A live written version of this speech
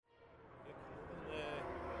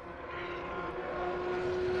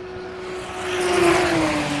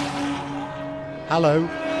Hello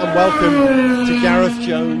and welcome to Gareth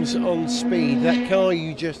Jones on Speed. That car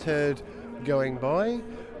you just heard going by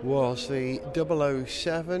was the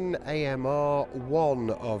 007 AMR 1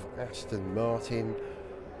 of Aston Martin.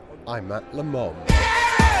 I'm at Le Mans.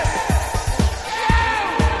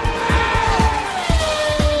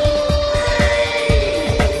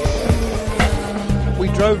 We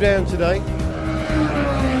drove down today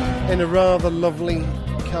in a rather lovely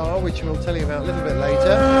car, which we'll tell you about a little bit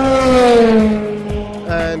later.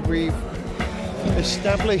 And we've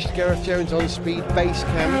established Gareth Jones on Speed base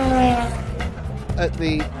camp at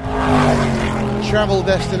the Travel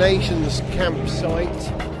Destinations campsite,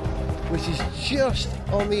 which is just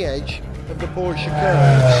on the edge of the Porsche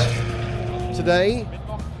curves. Today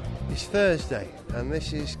is Thursday, and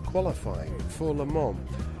this is qualifying for Le Mans.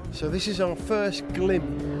 So this is our first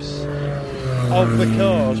glimpse of the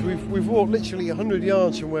cars. We've walked literally 100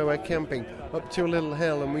 yards from where we're camping up to a little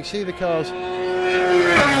hill, and we see the cars.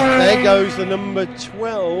 There goes the number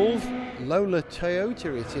 12 Lola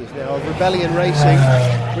Toyota it is now, of Rebellion Racing,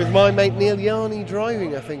 with my mate Neil Yarney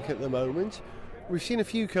driving, I think, at the moment. We've seen a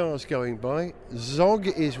few cars going by. Zog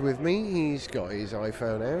is with me. He's got his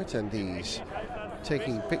iPhone out and he's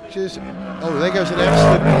taking pictures. Oh, there goes an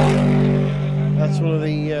Aston. That's one of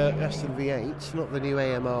the Aston V8s, not the new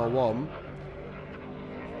AMR 1.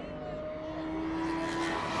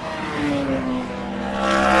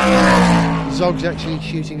 Zog's actually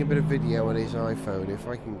shooting a bit of video on his iPhone. If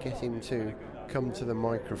I can get him to come to the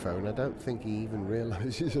microphone, I don't think he even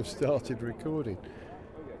realises I've started recording.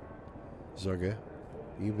 Zogger,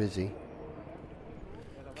 are you busy?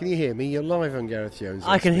 Can you hear me? You're live on Gareth Jones.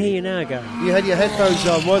 I can hear you now, Gareth. You had your headphones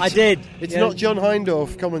on. I did. It's not John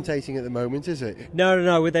Hindorf commentating at the moment, is it?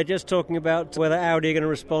 No. They're just talking about whether Audi are going to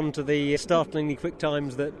respond to the startlingly quick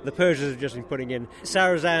times that the Peugeots have just been putting in.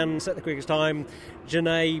 Sarrazin set the quickest time.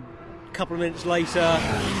 Genet, a couple of minutes later,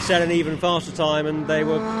 set an even faster time, and they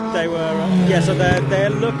were so they're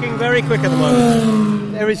looking very quick at the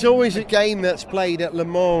moment. There is always a game that's played at Le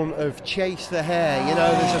Mans of chase the hare. You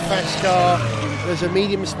know, there's a fast car, there's a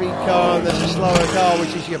medium speed car, and there's a slower car,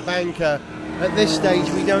 which is your banker. At this stage,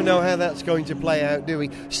 we don't know how that's going to play out, do we?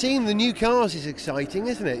 Seeing the new cars is exciting,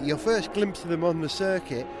 isn't it? Your first glimpse of them on the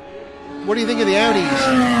circuit. What do you think of the Audis?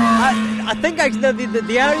 I think the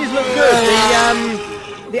Audis look good.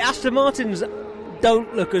 The Aston Martins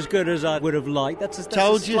don't look as good as I would have liked. That's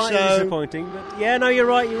Told you slightly so. Disappointing. But yeah, no, you're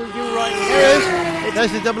right. You're right. There it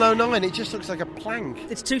is. There's the 009. It just looks like a plank.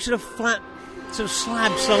 It's too sort of flat, sort of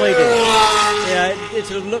slab-sided. Yeah, it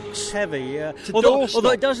sort of looks heavy. Although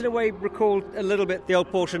it does in a way recall a little bit the old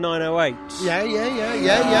Porsche 908. Yeah.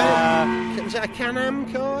 Was that a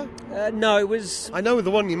Can-Am car? No, it was... I know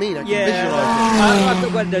the one you mean. I can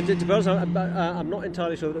visualise it. To be honest, I'm not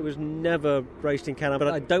entirely sure that it was never raced in Can-Am, but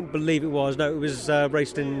I don't believe it was. No, it was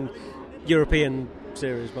raced in European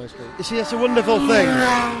series mostly. You see, that's a wonderful thing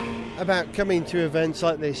about coming to events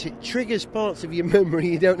like this. It triggers parts of your memory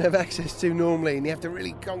you don't have access to normally, and you have to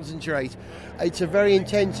really concentrate. It's a very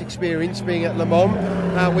intense experience being at Le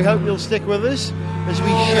Mans. We hope you'll stick with us as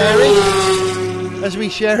we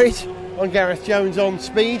share it on Gareth Jones on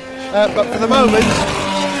Speed. But for the moment,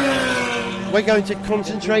 we're going to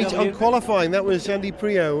concentrate on qualifying. That was Andy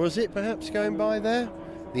Priaulx, was it, perhaps, going by there?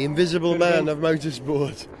 The invisible man of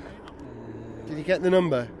motorsport. Did you get the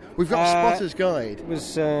number? We've got a spotter's guide. It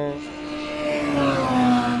was...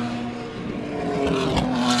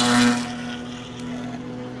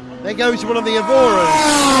 There goes one of the Evoras.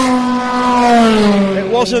 It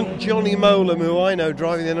wasn't Johnny Molam, who I know,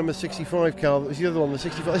 driving the number 65 car. That was the other one, the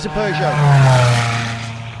 65. It's a Peugeot.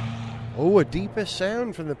 Oh, a deeper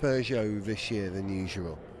sound from the Peugeot this year than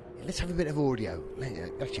usual. Let's have a bit of audio.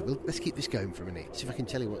 Actually, let's keep this going for a minute. See if I can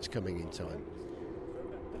tell you what's coming in time.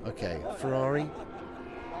 Okay, Ferrari.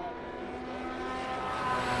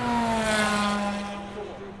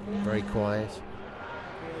 Very quiet.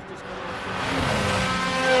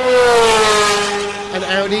 An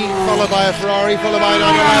Audi, followed by a Ferrari, followed by an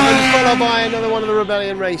 911, followed by another one of the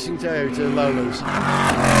Rebellion Racing Toyota Lolas.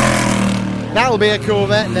 That'll be a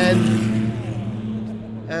Corvette then.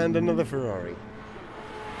 And another Ferrari.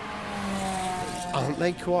 Aren't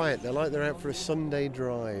they quiet? They're like they're out for a Sunday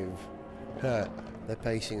drive. They're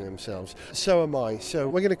pacing themselves. So am I. So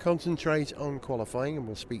we're going to concentrate on qualifying, and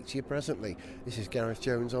we'll speak to you presently. This is Gareth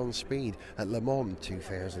Jones on Speed at Le Mans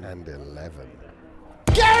 2011.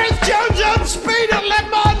 Gareth Jones on Speed at Le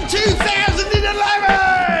Mans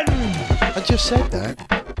 2011! I just said that.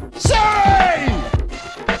 Sorry!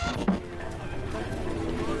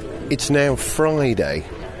 It's now Friday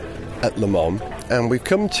at Le Mans, and we've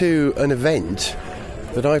come to an event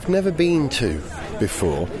that I've never been to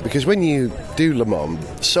before, because when you do Le Mans,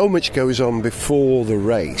 so much goes on before the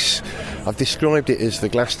race. I've described it as the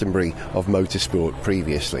Glastonbury of motorsport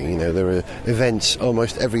previously. You know, there are events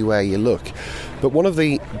almost everywhere you look. But one of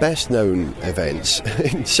the best known events,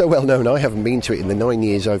 so well known I haven't been to it in the 9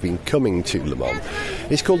 years I've been coming to Le Mans,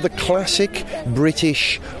 is called the Classic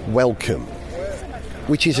British Welcome,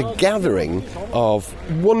 which is a gathering of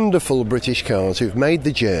wonderful British cars who've made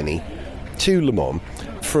the journey to Le Mans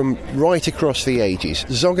from right across the ages.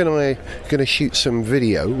 Zog and I are going to shoot some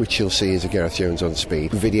video, which you'll see is a Gareth Jones on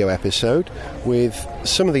Speed video episode, with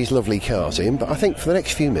some of these lovely cars in, but I think for the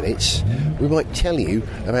next few minutes we might tell you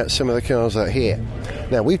about some of the cars that are here.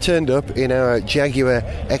 Now, we've turned up in our Jaguar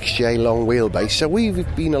XJL long wheelbase, so we've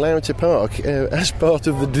been allowed to park as part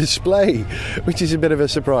of the display, which is a bit of a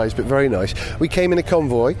surprise, but very nice. We came in a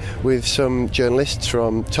convoy with some journalists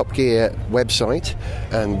from Top Gear website,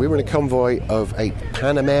 and we were in a convoy of a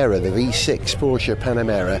Panamera, the V6 Porsche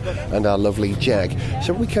Panamera, and our lovely Jag.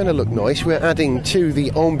 So we kind of look nice. We're adding to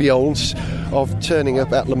the ambience of turning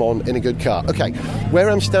up at Le Mans in a good car. Okay, where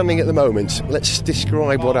I'm standing at the moment, let's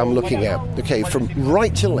describe what I'm looking at. Okay, from right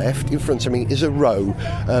to left in front of me is a row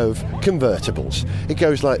of convertibles. It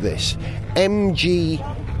goes like this: MGF,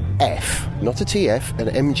 not a TF, an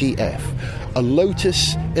MGF, a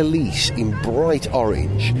Lotus Elise in bright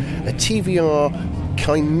orange, a TVR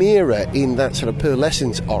Chimera in that sort of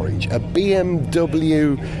pearlescent orange, a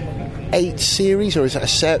BMW 8 Series, or is that a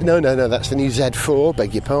 7? No, that's the new Z4,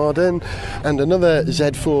 beg your pardon, and another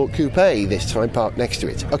Z4 Coupe, this time parked next to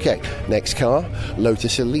it. Okay, next car,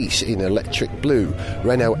 Lotus Elise in electric blue,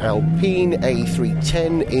 Renault Alpine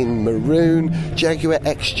A310 in maroon, Jaguar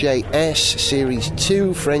XJS Series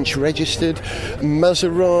 2, French registered,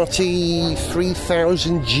 Maserati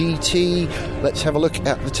 3000 GT. Let's have a look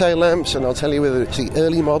at the tail lamps and I'll tell you whether it's the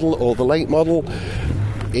early model or the late model.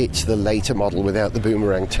 It's the later model without the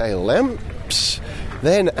boomerang tail lamps.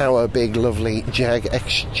 Then our big lovely Jag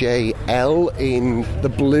XJL in the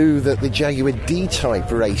blue that the Jaguar D-Type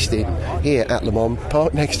raced in here at Le Mans,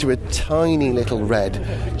 parked next to a tiny little red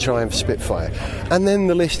Triumph Spitfire. And then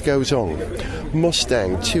the list goes on.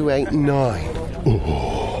 Mustang 289.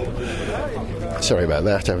 Ooh. Sorry about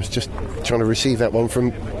that, I was just trying to receive that one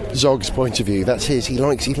from Zog's point of view. That's his. He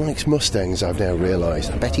likes Mustangs, I've now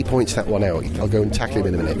realised. I bet he points that one out. I'll go and tackle him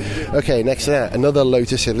in a minute. Okay, next to that, another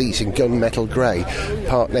Lotus Elise in gunmetal grey.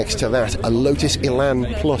 Parked next to that, a Lotus Elan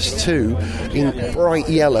Plus 2 in bright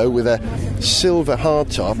yellow with a silver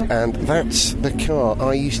hardtop, and that's the car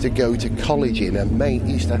I used to go to college in. A mate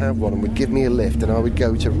used to have one and would give me a lift, and I would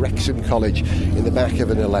go to Wrexham College in the back of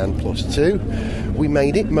an Elan Plus 2. We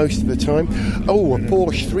made it most of the time. Oh, a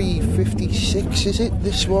Porsche 356, is it?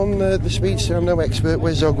 This one? The Speedster, I'm no expert.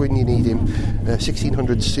 Where's Zog when you need him?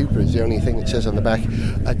 1600 Super is the only thing it says on the back.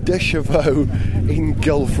 A De Chauveau in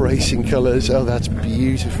Gulf Racing colours. Oh, that's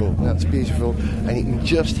beautiful. That's beautiful. And you can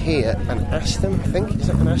just hear an Aston, I think. Is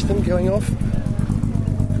that an Aston going off?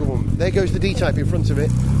 Go on. There goes the D-Type in front of it.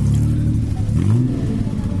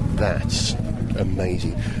 That's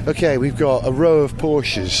amazing. Okay, we've got a row of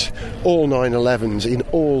Porsches, all 911s in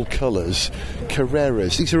all colours.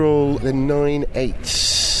 Carreras. These are all the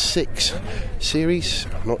 986 series.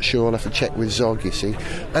 I'm not sure, I'll have to check with Zog, you see.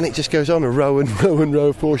 And it just goes on, a row and row and row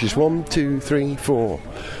of Porsches. 1, 2, 3, 4,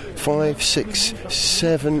 5, 6,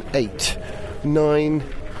 7, 8, 9,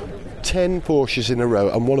 10 Porsches in a row,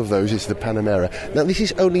 and one of those is the Panamera. Now, this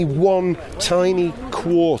is only one tiny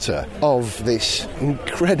quarter of this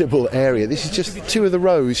incredible area. This is just 2 of the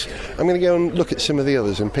rows. I'm going to go and look at some of the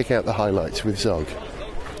others and pick out the highlights with Zog,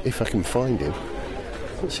 if I can find him.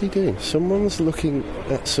 What's he doing? Someone's looking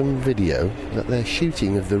at some video that they're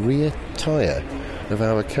shooting of the rear tyre of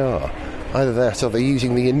our car. Either that or they're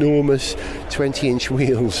using the enormous 20-inch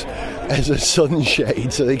wheels as a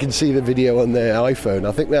sunshade so they can see the video on their iPhone.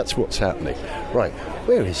 I think that's what's happening. Right,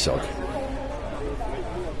 where is Zog?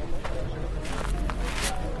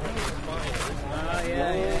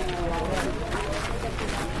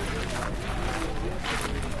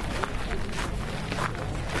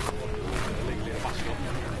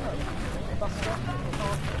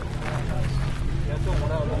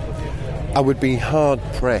 I would be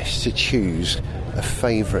hard-pressed to choose a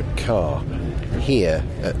favourite car here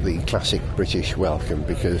at the Classic British Welcome,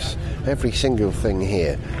 because every single thing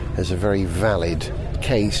here has a very valid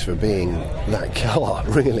case for being that car,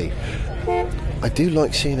 really. I do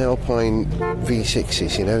like seeing Alpine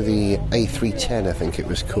V6s, you know, the A310 I think it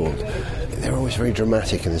was called. They're always very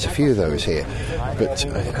dramatic, and there's a few of those here. But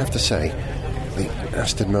I have to say, the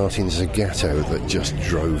Aston Martin Zagato that just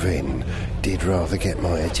drove in did rather get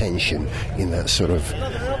my attention in that sort of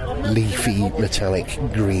leafy metallic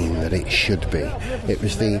green that it should be. It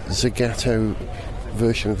was the Zagato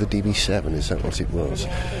version of the DB7, is that what it was?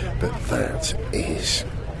 But that is...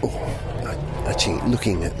 actually,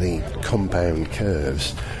 looking at the compound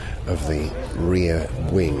curves of the rear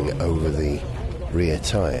wing over the rear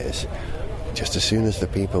tyres, just as soon as the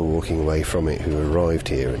people walking away from it who arrived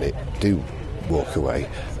here in it do walk away,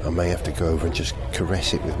 I may have to go over and just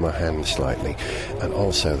caress it with my hand slightly. And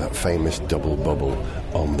also that famous double bubble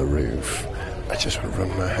on the roof. I just want to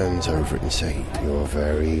run my hands over it and say, you're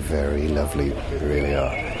very, very lovely, you really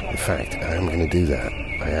are. In fact, I am going to do that.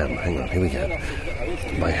 I am. Hang on, here we go.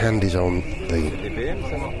 My hand is on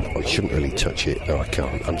the... I shouldn't really touch it. No, I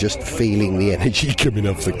can't. I'm just feeling the energy coming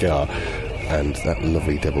off the car. And that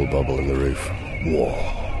lovely double bubble in the roof. Whoa.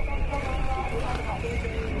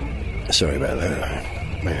 Sorry about that. I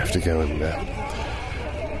may have to go and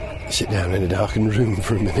sit down in a darkened room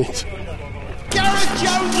for a minute. Gareth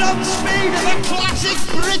Jones on speed of a classic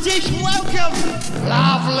British welcome.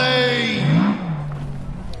 Lovely.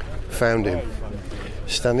 Found him.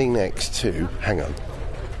 Standing next to... Hang on.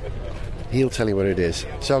 He'll tell you what it is.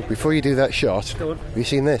 Zog, before you do that shot, have you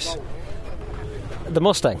seen this? The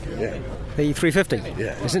Mustang? Yeah. The 350?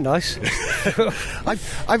 Yeah. Isn't it nice?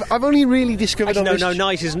 I've only really discovered... Actually, no,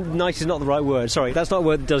 nice is not the right word. Sorry, that's not a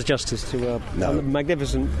word that does justice to a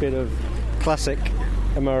magnificent bit of classic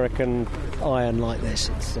American iron like this.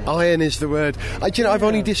 Iron is the word. I've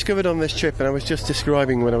only discovered on this trip, and I was just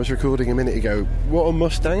describing when I was recording a minute ago, what a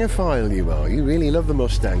Mustangophile you are. You really love the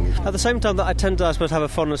Mustang. At the same time that I tend to, I suppose, have a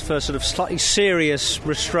fondness for sort of slightly serious,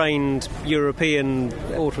 restrained European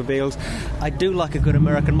automobiles, I do like a good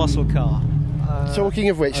American muscle car. Talking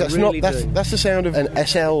of which, that's the sound of an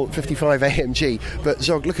SL55 AMG. But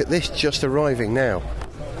Zog, look at this just arriving now.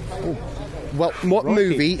 Ooh. Well, what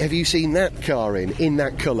movie have you seen that car in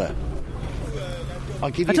that colour? I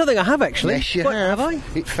don't think I have, actually. Yes, you have. Have I?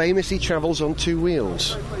 It famously travels on two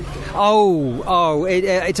wheels.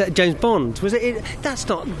 It's James Bond. Was it? That's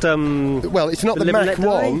not... well, it's not the Mach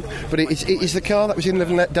 1, but it is the car that was in Live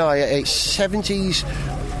and Let Die, a 70s...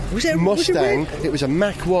 Mustang. It was a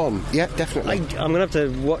Mach 1. Yeah, definitely. I'm going to have to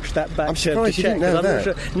watch that back. I'm surprised you didn't know that.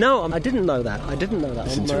 Sure. No, I didn't know that.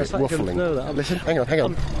 Listen to it waffling. Listen, hang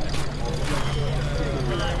on.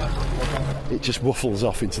 It just waffles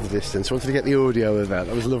off into the distance. I wanted to get the audio of that.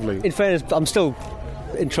 That was lovely. In fairness, I'm still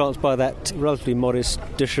entranced by that relatively modest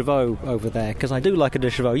de Chevaux over there, because I do like a de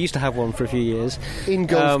Chevaux. I used to have one for a few years. In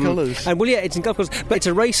Gulf colours. And, well, yeah, it's in Gulf colours, but it's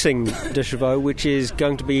a racing de Chevaux, which is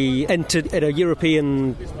going to be entered in a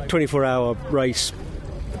European 24-hour race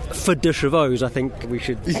for de Chevaux. I think we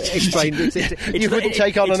should explain. It's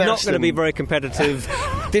not going to be very competitive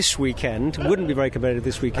this weekend. Wouldn't be very competitive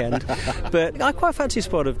this weekend. But I quite fancy a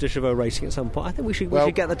spot of de Chevaux racing at some point. I think we should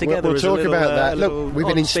get that together. We'll talk about that. Look, we've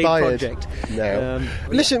been inspired. Now.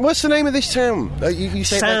 Listen, what's the name of this town? You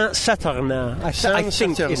say Saint-Saturnin. I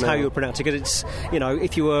think is how you would pronounce it. Because it's,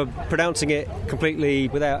 if you were pronouncing it completely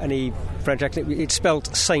without any French accent, it's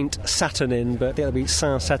spelt Saint Saturnin, but that would be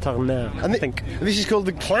Saint-Saturnin. I think this is called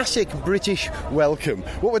the Classic British Welcome.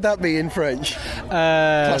 What would that be in French?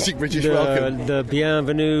 Classic British Welcome. The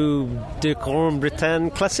Bienvenue de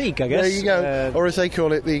Grande-Bretagne Classique, I guess. There you go. Or as they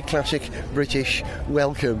call it, the Classic British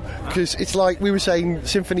Welcome. Because it's like we were saying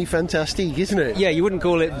Symphonie Fantastique, isn't it? Yeah, you wouldn't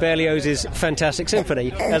call it Berlioz's Fantastic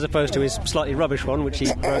Symphony, as opposed to his slightly rubbish one, which he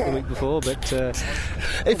wrote the week before. But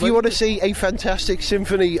if you want to see a fantastic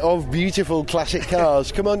symphony of beautiful classic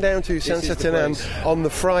cars, come on down to Saint-Saturnin on the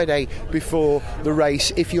Friday before the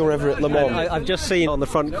race, if you're ever at Le Mans. I've just seen on the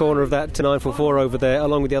front corner of that 944 over there,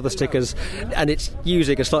 along with the other stickers, and it's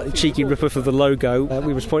using a slightly cheeky rip-off of the logo.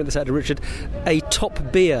 We was pointing this out to Richard, a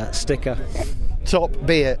Top Beer sticker. Top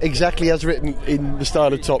Beer, exactly as written in the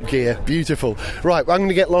style of Top Gear. Beautiful. Right, I'm going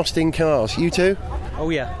to get lost in cars. You too? Oh,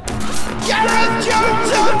 yeah. Gareth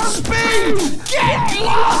Jones on speed! Get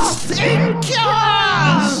lost in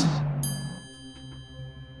cars!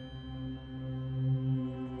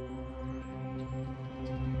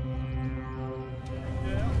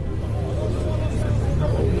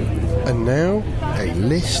 And now, a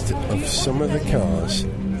list of some of the cars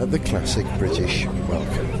at the Classic British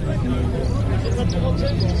Welcome.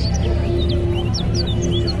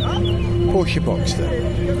 Porsche Boxster,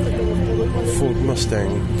 Ford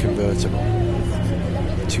Mustang convertible,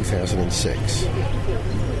 2006,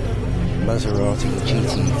 Maserati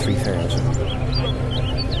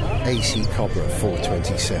GT3000, AC Cobra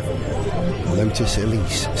 427, Lotus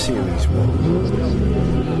Elise Series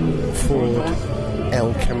 1, Ford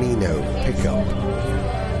El Camino pickup,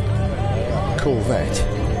 Corvette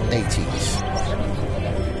 80s,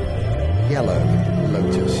 yellow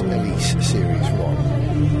Lotus Elise Series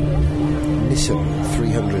 1, Nissan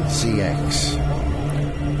 300ZX,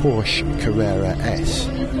 Porsche Carrera S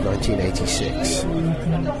 1986,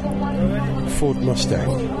 Ford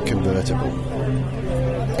Mustang convertible,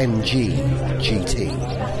 MG GT,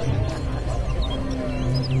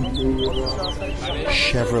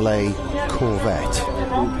 Chevrolet Corvette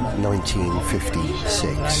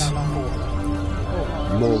 1956,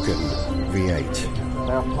 Morgan V8,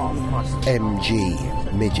 MG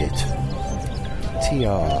Midget,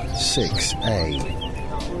 TR6A,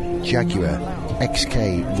 Jaguar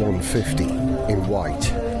XK150 in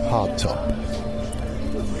white hardtop,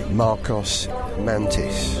 Marcos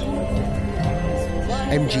Mantis,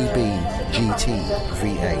 MGB GT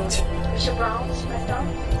V8,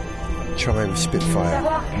 Triumph Spitfire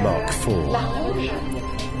Mark IV,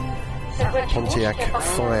 Pontiac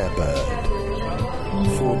Firebird,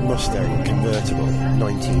 Ford Mustang convertible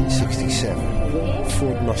 1967,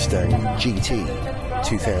 Ford Mustang GT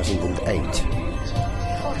 2008,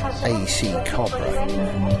 AC Cobra,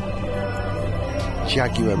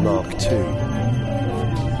 Jaguar Mark II,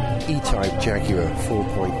 E-Type Jaguar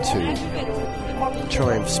 4.2,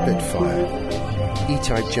 Triumph Spitfire,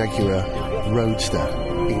 E-Type Jaguar Roadster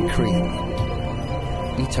in cream,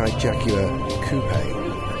 E-Type Jaguar Coupe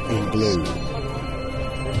in blue,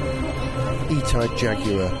 E-Type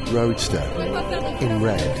Jaguar Roadster in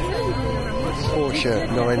red, Porsche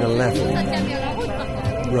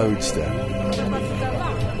 911 Roadster,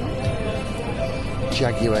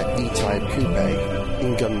 Jaguar E-Type Coupe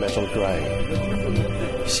in gunmetal grey,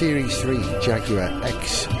 Series 3 Jaguar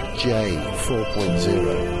XJ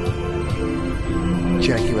 4.0,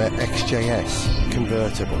 Jaguar XJS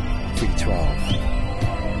convertible V12,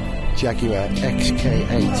 Jaguar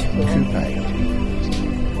XK8 Coupe,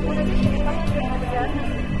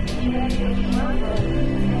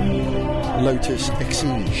 Lotus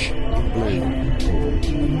Exige in blue,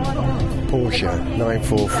 Porsche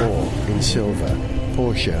 944 in silver,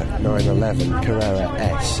 Porsche 911 Carrera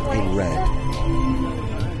S in red,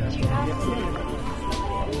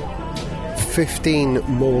 15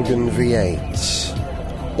 Morgan V8s,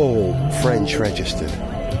 all French registered.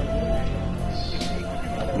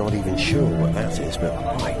 Not even sure what that is, but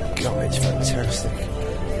my God, it's fantastic.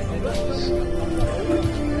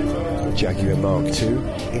 Jaguar Mark II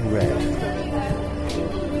in red,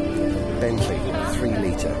 Bentley 3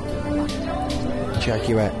 litre,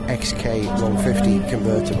 Jaguar XK150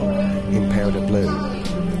 convertible in powder blue,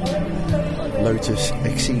 Lotus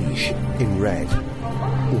Exige in red,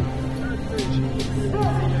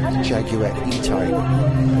 Jaguar E-Type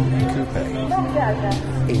Coupe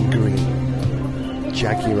in green,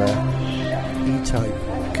 Jaguar E-Type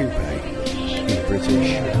Coupe in British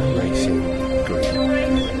Racing green.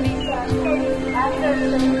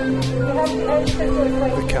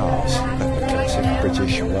 The cars at the classic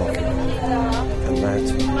British welcome, and that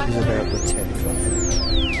is about the 10th of them.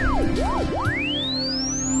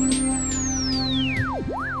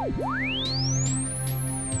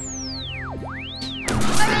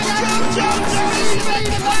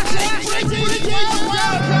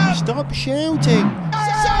 Stop shouting!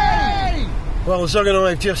 Well, Zog and I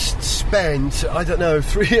have just spent, I don't know,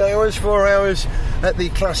 3 hours, 4 hours at the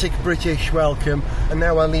classic British welcome, and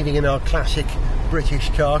now we're leaving in our classic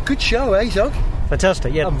British car. Good show, eh, Zog?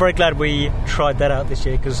 Fantastic, yeah. I'm very glad we tried that out this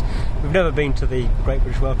year because we've never been to the Great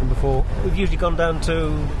British Welcome before. We've usually gone down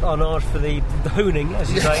to Arnage for the hooning,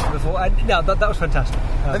 as you say, before. And, no, that was fantastic.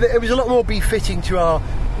 It was a lot more befitting to our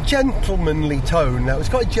gentlemanly tone. That was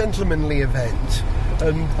quite a gentlemanly event.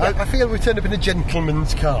 And I feel we turned up in a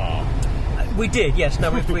gentleman's car. We did, yes.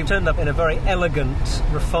 Now, we've turned up in a very elegant,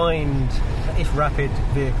 refined, if rapid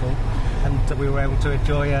vehicle. And we were able to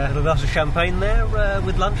enjoy a little glass of champagne there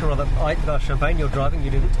with lunch, or rather, I ate the glass of champagne, you're driving,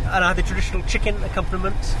 you didn't. And I had the traditional chicken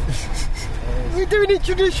accompaniment. We're doing it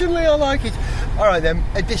traditionally, I like it. All right then,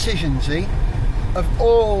 a decision, see? Of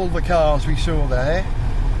all the cars we saw there,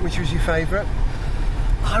 which was your favourite?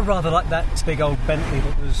 I rather like that big old Bentley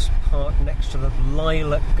that was parked next to the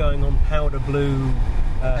lilac going on powder blue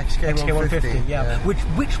XK150, yeah. Which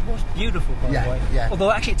was beautiful, by the way. Yeah.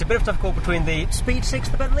 Although actually it's a bit of a tough call between the Speed 6,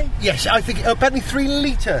 the Bentley. Yes, I think Bentley 3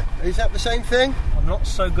 litre. Is that the same thing? I'm not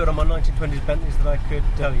so good on my 1920s Bentleys that I could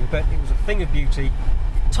tell you, but it was a thing of beauty.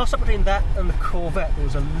 Toss up between that and the Corvette. There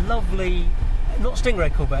was a lovely, not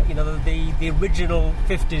Stingray Corvette, you know, the original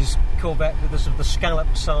 50s Corvette with the sort of the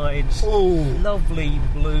scalloped sides. Ooh. Lovely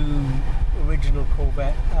blue original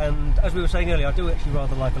Corvette. And as we were saying earlier, I do actually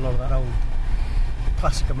rather like a lot of that old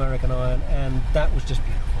classic American iron, and that was just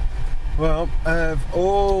beautiful. Well, of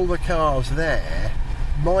all the cars there,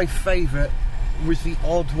 my favourite was the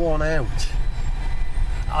odd one out.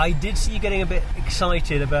 I did see you getting a bit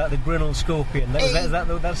excited about the Grinnell Scorpion.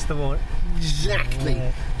 That's the one. Exactly.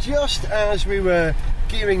 Yeah. Just as we were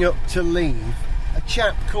gearing up to leave, a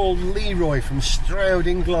chap called Leroy from Stroud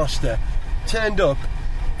in Gloucester turned up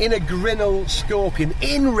in a Grinnell Scorpion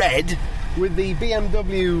in red with the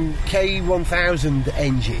BMW K1000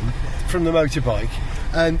 engine from the motorbike.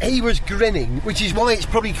 And he was grinning, which is why it's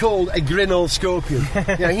probably called a Grinnell Scorpion.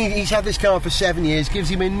 He's had this car for 7 years, gives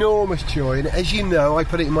him enormous joy. And as you know, I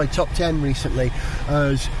put it in my top 10 recently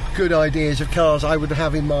as good ideas of cars I would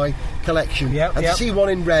have in my collection. To see one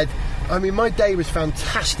in red, I mean, my day was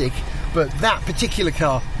fantastic, but that particular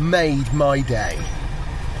car made my day.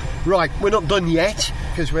 Right, we're not done yet,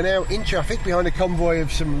 because we're now in traffic behind a convoy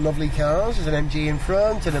of some lovely cars. There's an MG in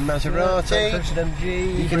front and a Maserati.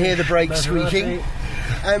 MG, you can hear the brakes squeaking.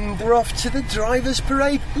 And we're off to the drivers'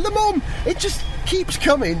 parade. Le Mans! It just keeps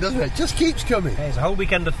coming, doesn't it? Just keeps coming. It's a whole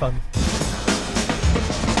weekend of fun.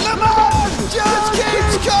 Le Mans just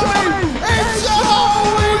keeps coming! It's a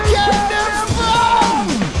whole weekend of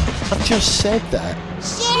fun! I just said that.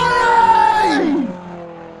 Sorry!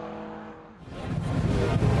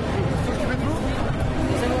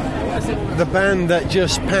 The band that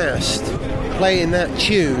just passed, playing that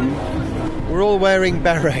tune, were all wearing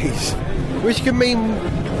berets, which can mean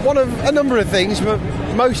one of a number of things, but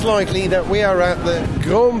most likely that we are at the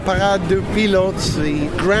Grand Parade de Pilotes, the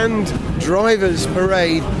Grand Drivers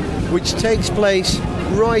Parade, which takes place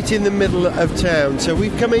right in the middle of town. So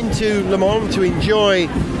we've come into Le Mans to enjoy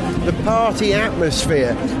the party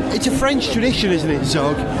atmosphere. It's a French tradition, isn't it,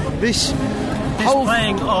 Zog? This whole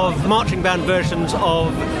playing of marching band versions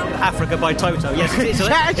of Africa by Toto. Yes, it's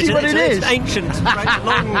actually what it is. It's ancient,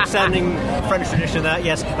 long-standing French tradition. That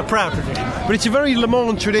yes, a proud tradition. But it's a very Le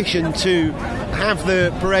Mans tradition to have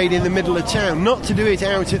the parade in the middle of town, not to do it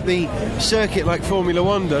out at the circuit like Formula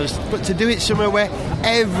One does, but to do it somewhere where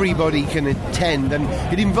everybody can attend, and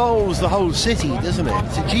it involves the whole city, doesn't it?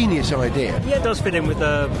 It's a genius idea. Yeah, it does fit in with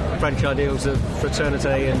the French ideals of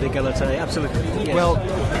fraternité and égalité, absolutely. Yes. Well,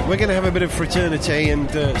 we're going to have a bit of fraternity and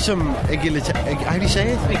some égalité. How do you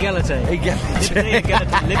say it? Égalité.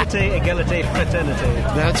 Liberté, égalité,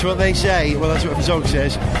 fraternité. That's what they say. Well, that's what Zog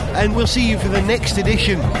says. And we'll see you for the next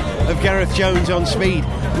edition of Gareth Jones on Speed,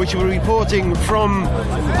 which will be reporting from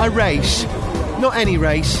a race, not any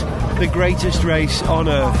race, the greatest race on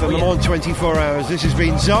earth, the Le Mans 24 Hours. This has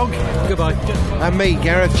been Zog. Goodbye. And me,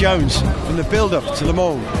 Gareth Jones, from the build-up to Le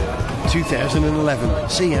Mans 2011.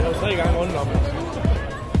 See ya.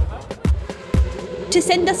 To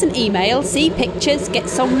send us an email, see pictures, get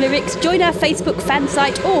song lyrics, join our Facebook fan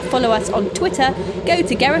site or follow us on Twitter, go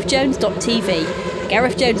to garethjones.tv.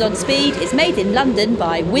 Gareth Jones on Speed is made in London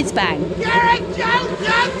by Whiz Bang. Gareth Jones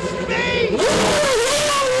on Speed!